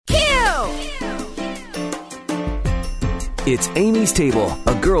It's Amy's Table,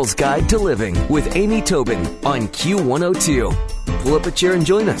 a girl's guide to living with Amy Tobin on Q102. Pull up a chair and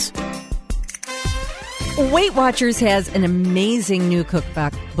join us. Weight Watchers has an amazing new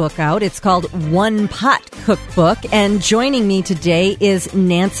cookbook out. It's called One Pot Cookbook. And joining me today is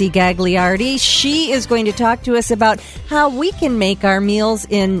Nancy Gagliardi. She is going to talk to us about how we can make our meals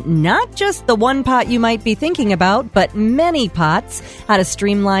in not just the one pot you might be thinking about, but many pots, how to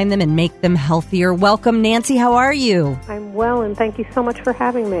streamline them and make them healthier. Welcome, Nancy. How are you? I'm well, and thank you so much for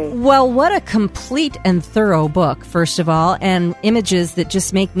having me. Well, what a complete and thorough book, first of all, and images that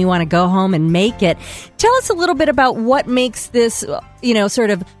just make me want to go home and make it. Tell us a little bit about what makes this, sort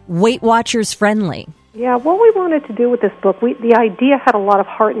of Weight Watchers friendly. Yeah, what we wanted to do with this book, the idea had a lot of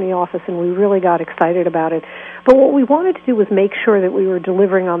heart in the office, and we really got excited about it. But what we wanted to do was make sure that we were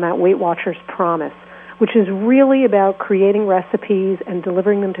delivering on that Weight Watchers promise, which is really about creating recipes and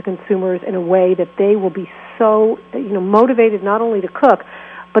delivering them to consumers in a way that they will be so, motivated not only to cook,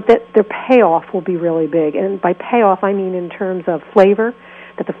 but that their payoff will be really big. And by payoff, I mean in terms of flavor,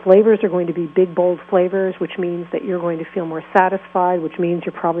 that the flavors are going to be big, bold flavors, which means that you're going to feel more satisfied, which means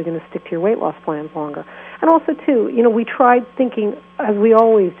you're probably going to stick to your weight loss plans longer. And also, too, we tried thinking, as we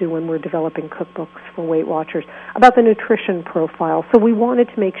always do when we're developing cookbooks for Weight Watchers, about the nutrition profile. So we wanted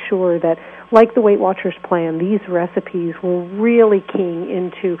to make sure that, like the Weight Watchers plan, these recipes were really keying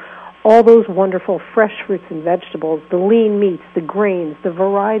into all those wonderful fresh fruits and vegetables, the lean meats, the grains, the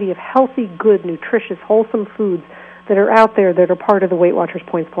variety of healthy, good, nutritious, wholesome foods that are out there that are part of the Weight Watchers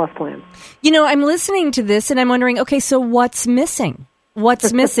Points Plus plan. I'm listening to this and I'm wondering, okay, so what's missing?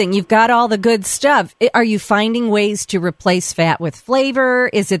 What's missing? You've got all the good stuff. Are you finding ways to replace fat with flavor?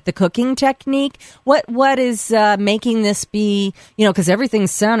 Is it the cooking technique? What is making this be, because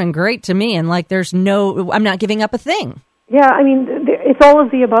everything's sounding great to me and like I'm not giving up a thing. Yeah, it's all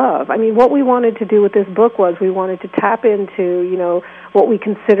of the above. What we wanted to do with this book was we wanted to tap into, what we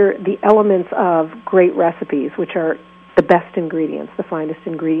consider the elements of great recipes, which are the best ingredients, the finest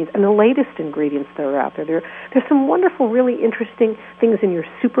ingredients, and the latest ingredients that are out there. There's some wonderful, really interesting things in your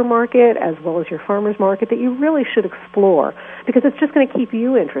supermarket as well as your farmer's market that you really should explore because it's just going to keep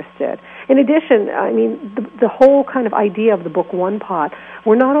you interested. In addition, the whole kind of idea of the book One Pot,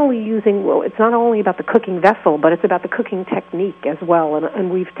 we're not only it's not only about the cooking vessel, but it's about the cooking technique as well.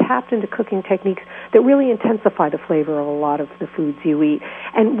 And we've tapped into cooking techniques that really intensify the flavor of a lot of the foods you eat.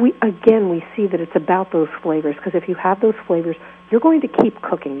 And we see that it's about those flavors because if you have those flavors, you're going to keep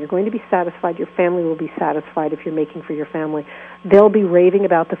cooking. You're going to be satisfied. Your family will be satisfied if you're making for your family. They'll be raving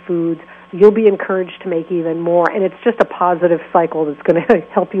about the foods. You'll be encouraged to make even more, and it's just a positive cycle that's going to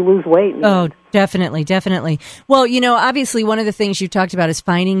help you lose weight. Oh, definitely, definitely. Well, obviously one of the things you talked about is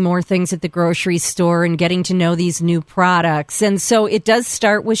finding more things at the grocery store and getting to know these new products. And so it does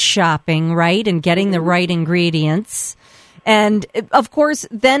start with shopping, right, and getting the right ingredients. And, of course,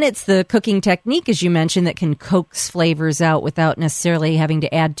 then it's the cooking technique, as you mentioned, that can coax flavors out without necessarily having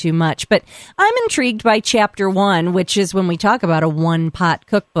to add too much. But I'm intrigued by Chapter 1, which is when we talk about a one-pot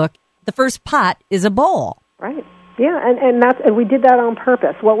cookbook. The first pot is a bowl. Right. Yeah, and we did that on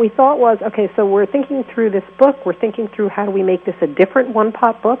purpose. What we thought was, okay, so we're thinking through this book. We're thinking through how do we make this a different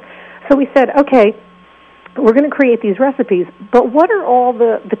one-pot book. So we said, okay, we're going to create these recipes, but what are all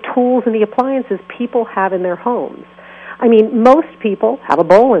the tools and the appliances people have in their homes? Most people have a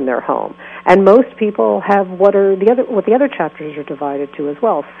bowl in their home, and most people have what the other chapters are divided to as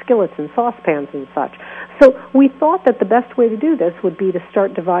well, skillets and saucepans and such. So we thought that the best way to do this would be to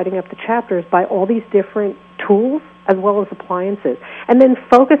start dividing up the chapters by all these different tools as well as appliances, and then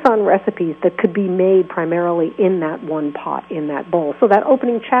focus on recipes that could be made primarily in that one pot, in that bowl. So that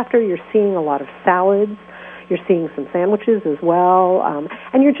opening chapter, you're seeing a lot of salads. You're seeing some sandwiches as well,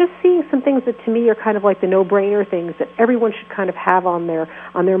 and you're just seeing some things that to me are kind of like the no-brainer things that everyone should kind of have on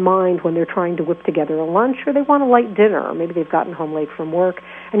their mind when they're trying to whip together a lunch or they want a light dinner, or maybe they've gotten home late from work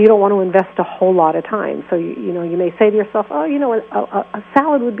and you don't want to invest a whole lot of time. So you may say to yourself, a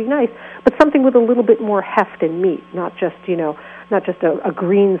salad would be nice, but something with a little bit more heft and meat, not just a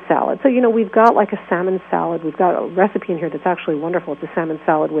green salad. So, we've got like a salmon salad. We've got a recipe in here that's actually wonderful. It's a salmon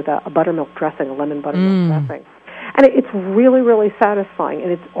salad with a buttermilk dressing, a lemon buttermilk dressing. And it's really, really satisfying.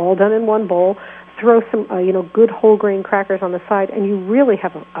 And it's all done in one bowl. Throw some, good whole grain crackers on the side, and you really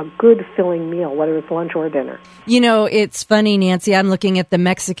have a good filling meal, whether it's lunch or dinner. It's funny, Nancy. I'm looking at the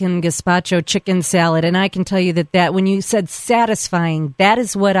Mexican gazpacho chicken salad, and I can tell you that when you said satisfying, that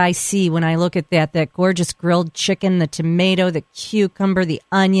is what I see when I look at that gorgeous grilled chicken, the tomato, the cucumber, the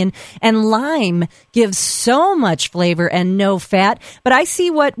onion, and lime gives so much flavor and no fat. But I see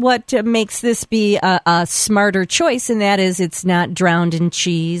what makes this be a smarter choice, and that is it's not drowned in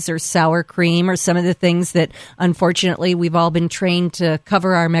cheese or sour cream or some of the things that, unfortunately, we've all been trained to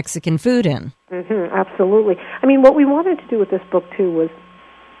cover our Mexican food in. Mm-hmm, absolutely. I mean, what we wanted to do with this book, too, was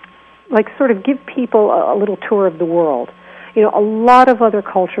like sort of give people a little tour of the world. You know, a lot of other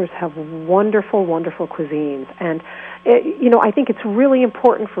cultures have wonderful, wonderful cuisines, and I think it's really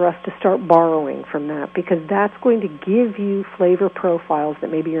important for us to start borrowing from that, because that's going to give you flavor profiles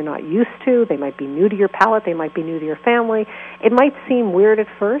that maybe you're not used to. They might be new to your palate. They might be new to your family. It might seem weird at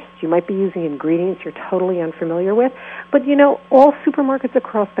first. You might be using ingredients you're totally unfamiliar with. But, all supermarkets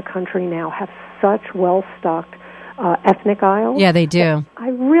across the country now have such well-stocked ethnic aisles. Yeah, they do. I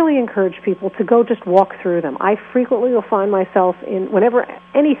really encourage people to go just walk through them. I frequently will find myself whenever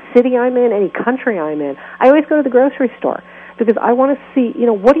any city I'm in, any country I'm in, I always go to the grocery store because I want to see,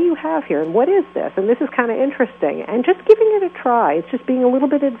 what do you have here and what is this? And this is kind of interesting. And just giving it a try. It's just being a little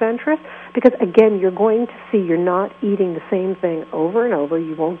bit adventurous because, again, you're going to see you're not eating the same thing over and over.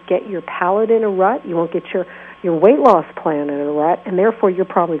 You won't get your palate in a rut. You won't get your weight loss plan in a rut, and therefore you're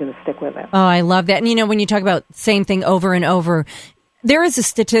probably going to stick with it. Oh, I love that. And, when you talk about same thing over and over, there is a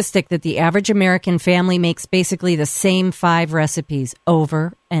statistic that the average American family makes basically the same 5 recipes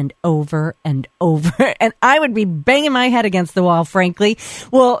over and over and over. And I would be banging my head against the wall, frankly.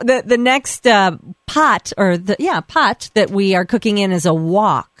 Well, the next pot that we are cooking in is a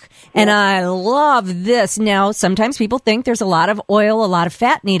wok. And I love this. Now, sometimes people think there's a lot of oil, a lot of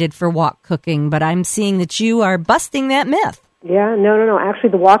fat needed for wok cooking, but I'm seeing that you are busting that myth. Yeah, no.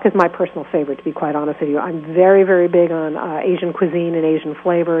 Actually, the wok is my personal favorite, to be quite honest with you. I'm very, very big on Asian cuisine and Asian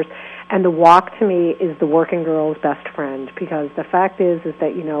flavors, and the wok, to me, is the working girl's best friend, because the fact is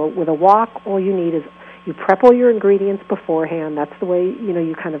that, with a wok, all you need is you prep all your ingredients beforehand. That's the way,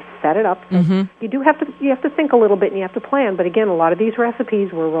 you kind of set it up. Mm-hmm. You have to think a little bit and you have to plan, but again, a lot of these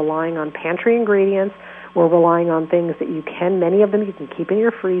recipes, we're relying on pantry ingredients. We're relying on things that many of them you can keep in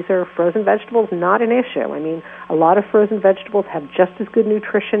your freezer. Frozen vegetables, not an issue. I mean, a lot of frozen vegetables have just as good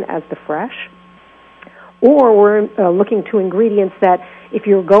nutrition as the fresh. Or we're looking to ingredients that if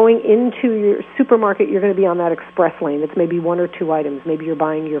you're going into your supermarket, you're going to be on that express lane. It's maybe 1 or 2 items. Maybe you're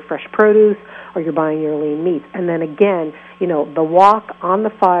buying your fresh produce or you're buying your lean meats. And then again, the wok on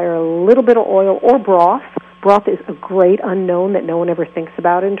the fire, a little bit of oil or broth. Broth is a great unknown that no one ever thinks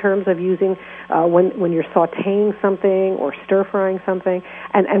about in terms of using when you're sautéing something or stir-frying something.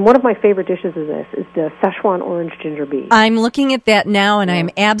 And one of my favorite dishes is the Szechuan orange ginger beef. I'm looking at that now, and I'm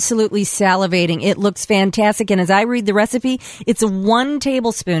absolutely salivating. It looks fantastic. And as I read the recipe, it's 1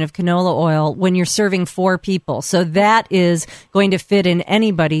 tablespoon of canola oil when you're serving 4 people. So that is going to fit in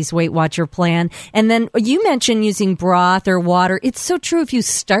anybody's Weight Watcher plan. And then you mentioned using broth or water. It's so true. If you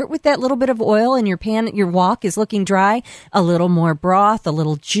start with that little bit of oil in your pan, your wok is looking dry, a little more broth, a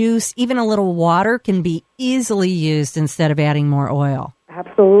little juice, even a little water can be easily used instead of adding more oil.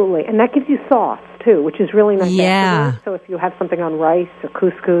 Absolutely. And that gives you sauce, too, which is really nice. Yeah. So if you have something on rice or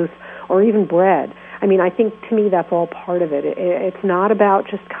couscous or even bread, I mean, I think to me that's all part of it. It's not about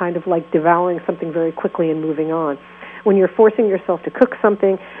just kind of like devouring something very quickly and moving on. When you're forcing yourself to cook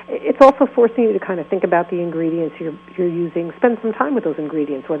something, it's also forcing you to kind of think about the ingredients you're using, spend some time with those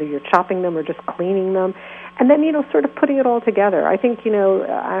ingredients, whether you're chopping them or just cleaning them, and then, sort of putting it all together. I think,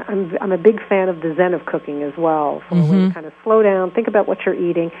 I'm a big fan of the zen of cooking as well, for a way to kind of slow down, think about what you're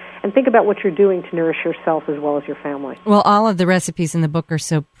eating, and think about what you're doing to nourish yourself as well as your family. Well, all of the recipes in the book are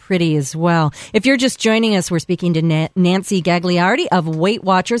so pretty as well. If you're just joining us, we're speaking to Nancy Gagliardi of Weight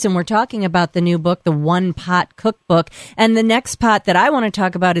Watchers, and we're talking about the new book, The One Pot Cookbook. And the next pot that I want to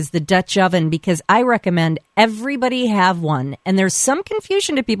talk about is the Dutch oven, because I recommend everybody have one. And there's some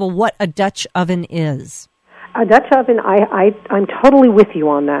confusion to people what a Dutch oven is. A Dutch oven, I'm totally with you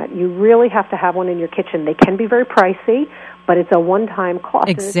on that. You really have to have one in your kitchen. They can be very pricey, but it's a one-time cost.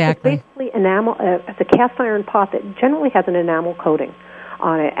 Exactly. And it's basically it's a cast iron pot that generally has an enamel coating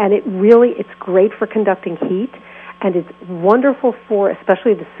on it. And it's great for conducting heat. And it's wonderful for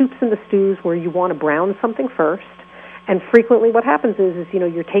especially the soups and the stews where you want to brown something first. And frequently what happens is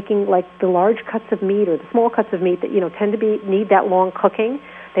you're taking like the large cuts of meat or the small cuts of meat that, tend to need that long cooking.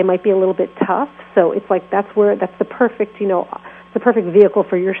 They might be a little bit tough. So it's like that's the perfect, the perfect vehicle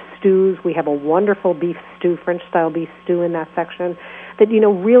for your stews. We have a wonderful beef stew, French-style beef stew in that section. That,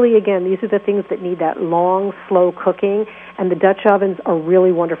 really, again, these are the things that need that long, slow cooking. And the Dutch ovens are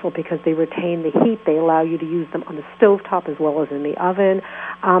really wonderful because they retain the heat. They allow you to use them on the stovetop as well as in the oven.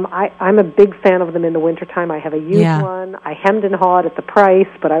 I'm a big fan of them in the wintertime. I have a used one. I hemmed and hawed at the price,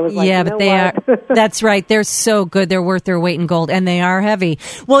 but I was like, but they are. That's right. They're so good. They're worth their weight in gold, and they are heavy.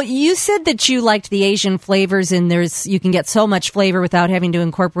 Well, you said that you liked the Asian flavors, and you can get so much flavor without having to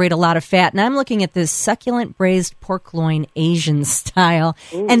incorporate a lot of fat. And I'm looking at this succulent braised pork loin Asian style. style.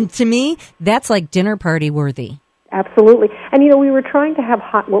 Ooh. And to me, that's like dinner party worthy. Absolutely. And, we were trying to have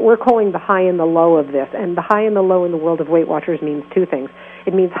what we're calling the high and the low of this. And the high and the low in the world of Weight Watchers means two things.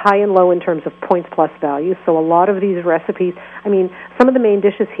 It means high and low in terms of points plus value. So a lot of these recipes, some of the main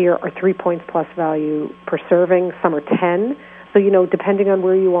dishes here are 3 points plus value per serving. Some are 10. So, depending on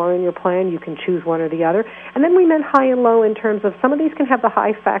where you are in your plan, you can choose one or the other. And then we meant high and low in terms of some of these can have the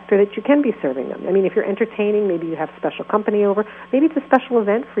high factor that you can be serving them. If you're entertaining, maybe you have special company over. Maybe it's a special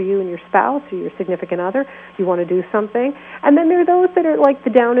event for you and your spouse or your significant other. You want to do something. And then there are those that are like the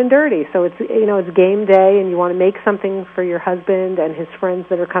down and dirty. So it's, it's game day and you want to make something for your husband and his friends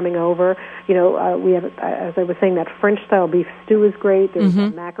that are coming over. We have, as I was saying, that French-style beef stew is great. There's a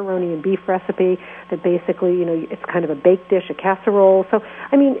macaroni and beef recipe that basically, it's kind of a baked dish, a casserole. So,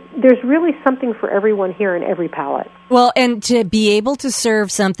 there's really something for everyone here in every palate. Well, and to be able to serve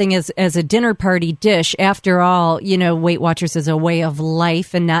something as a dinner party dish, after all, Weight Watchers is a way of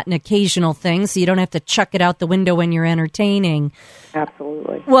life and not an occasional thing, so you don't have to chuck it out the window when you're entertaining.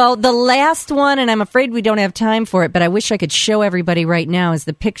 Absolutely. Well, the last one, and I'm afraid we don't have time for it, but I wish I could show everybody right now, is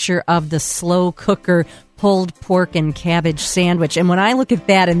the picture of the slow cooker pulled pork and cabbage sandwich. And when I look at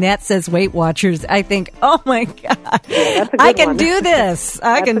that and that says Weight Watchers, I think, oh my God, I can do this.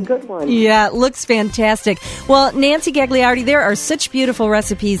 That's a good one. Yeah, it looks fantastic. Well, Nancy Gagliardi, there are such beautiful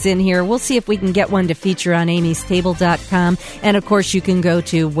recipes in here. We'll see if we can get one to feature on amystable.com. And of course, you can go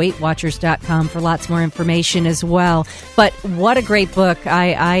to weightwatchers.com for lots more information as well. But what a great book.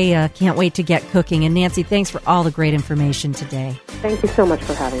 I can't wait to get cooking. And Nancy, thanks for all the great information today. Thank you so much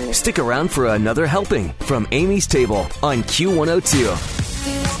for having me. Stick around for another helping from Amy's Table on Q102.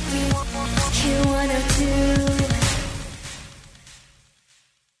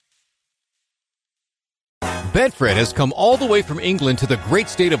 Betfred has come all the way from England to the great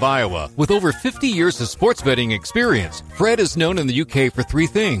state of Iowa. With over 50 years of sports betting experience, Fred is known in the UK for three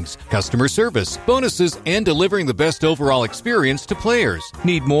things: customer service, bonuses, and delivering the best overall experience to players.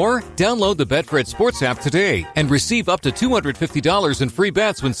 Need more? Download the Betfred Sports app today and receive up to $250 in free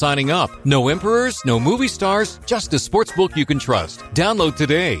bets when signing up. No emperors, no movie stars, just a sportsbook you can trust. Download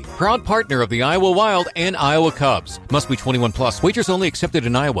today. Proud partner of the Iowa Wild and Iowa Cubs. Must be 21 plus. Wagers only accepted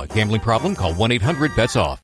in Iowa. Gambling problem? Call 1-800-BETS-OFF.